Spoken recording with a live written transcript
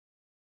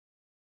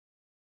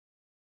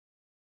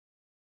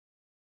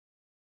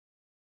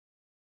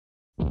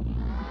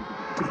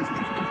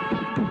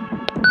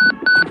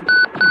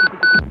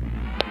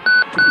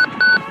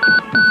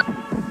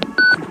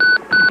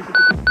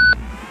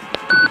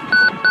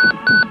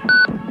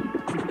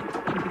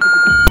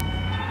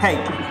Hey,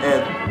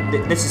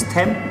 this is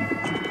Tim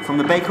from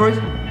the bakery.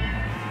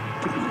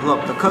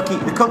 Look, the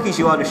cookies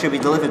you ordered should be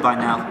delivered by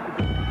now,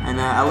 and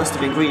a list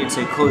of ingredients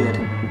are included.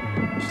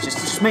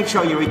 Just make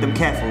sure you read them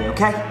carefully,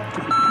 okay?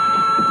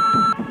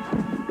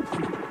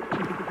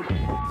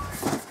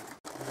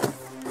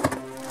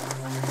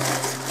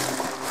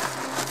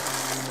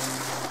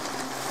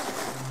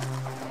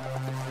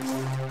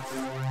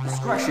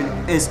 Discretion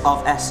is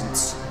of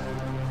essence.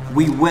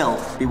 We will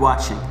be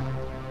watching.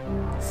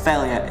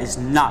 Failure is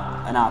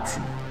not an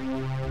option.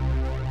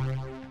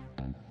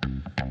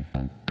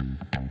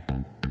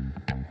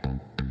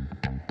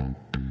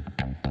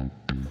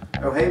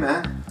 Oh hey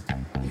man,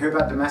 you hear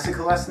about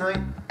Domestica last night?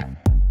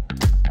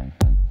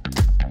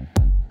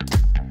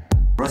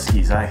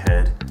 Ruskies, I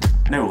heard.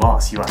 No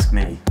loss, you ask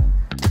me.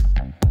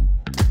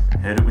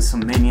 Heard it was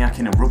some maniac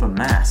in a rubber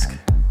mask.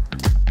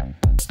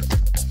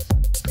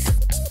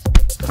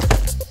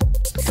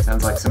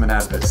 Sounds like something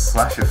out of a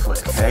slasher flick,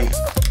 hey?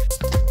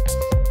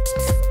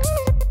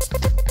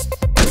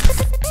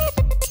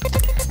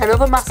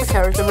 Another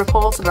massacre has been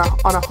reported on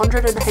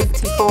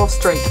 184th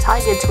Street,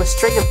 tying into a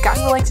string of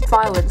gang-related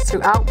violence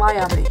throughout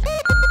Miami.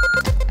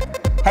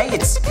 Hey,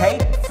 it's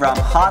Kate from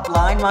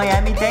Hotline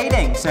Miami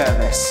dating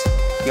service.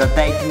 Your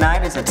date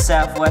tonight is at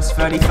Southwest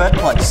 33rd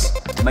Place.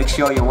 Make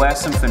sure you wear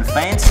something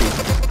fancy.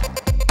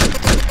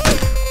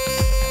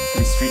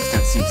 These streets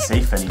don't seem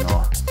safe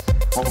anymore.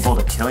 What with all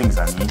the killings,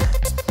 I mean.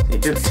 They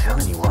didn't tell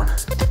anyone.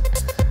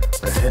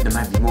 But I heard there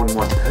might be more than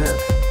one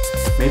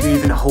perp. Maybe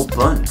even a whole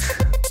bunch.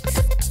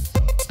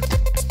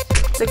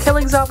 The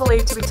killings are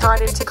believed to be tied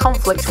into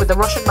conflicts with the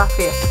Russian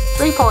mafia.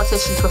 3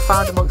 politicians were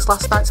found amongst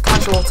last night's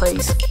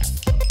casualties.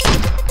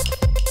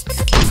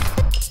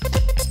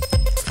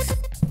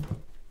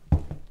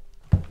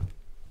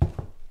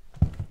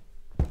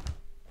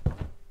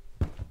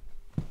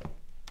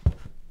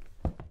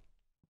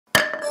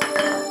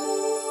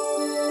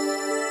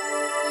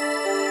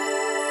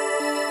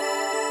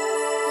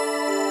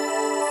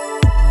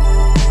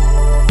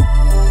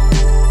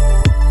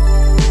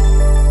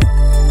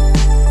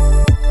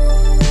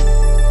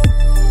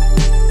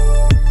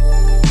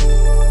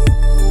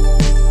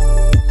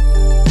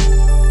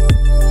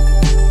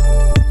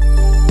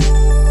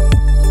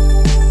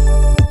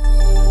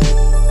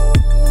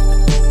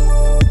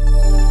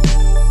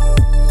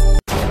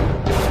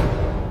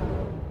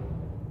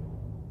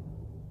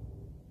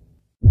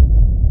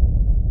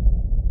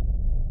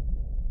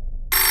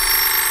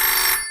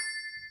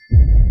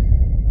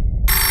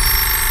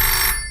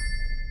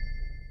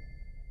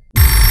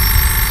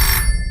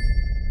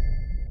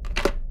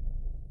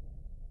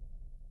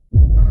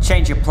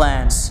 Change your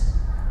plans.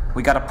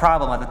 We got a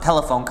problem at the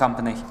telephone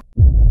company.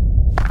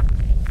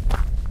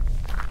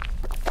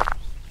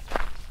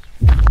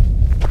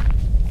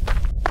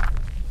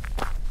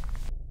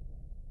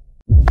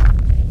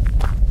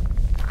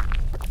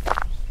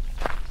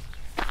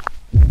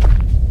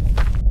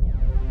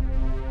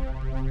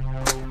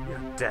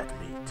 You're dead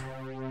meat.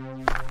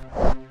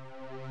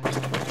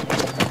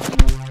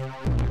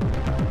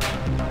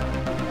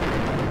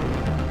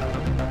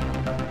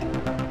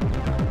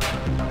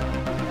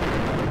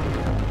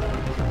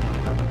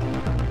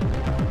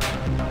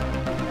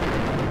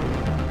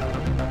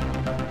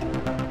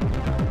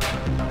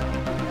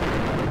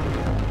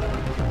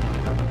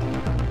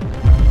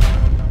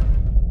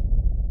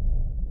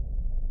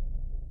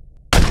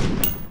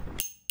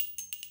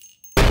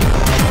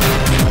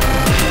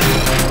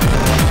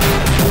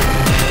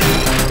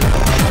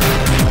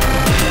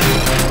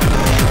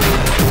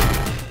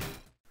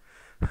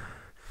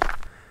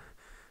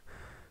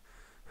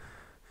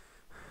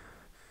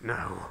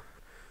 No.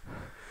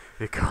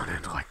 It can't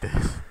end like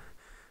this.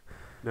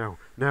 No,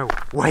 no,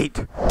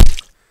 wait!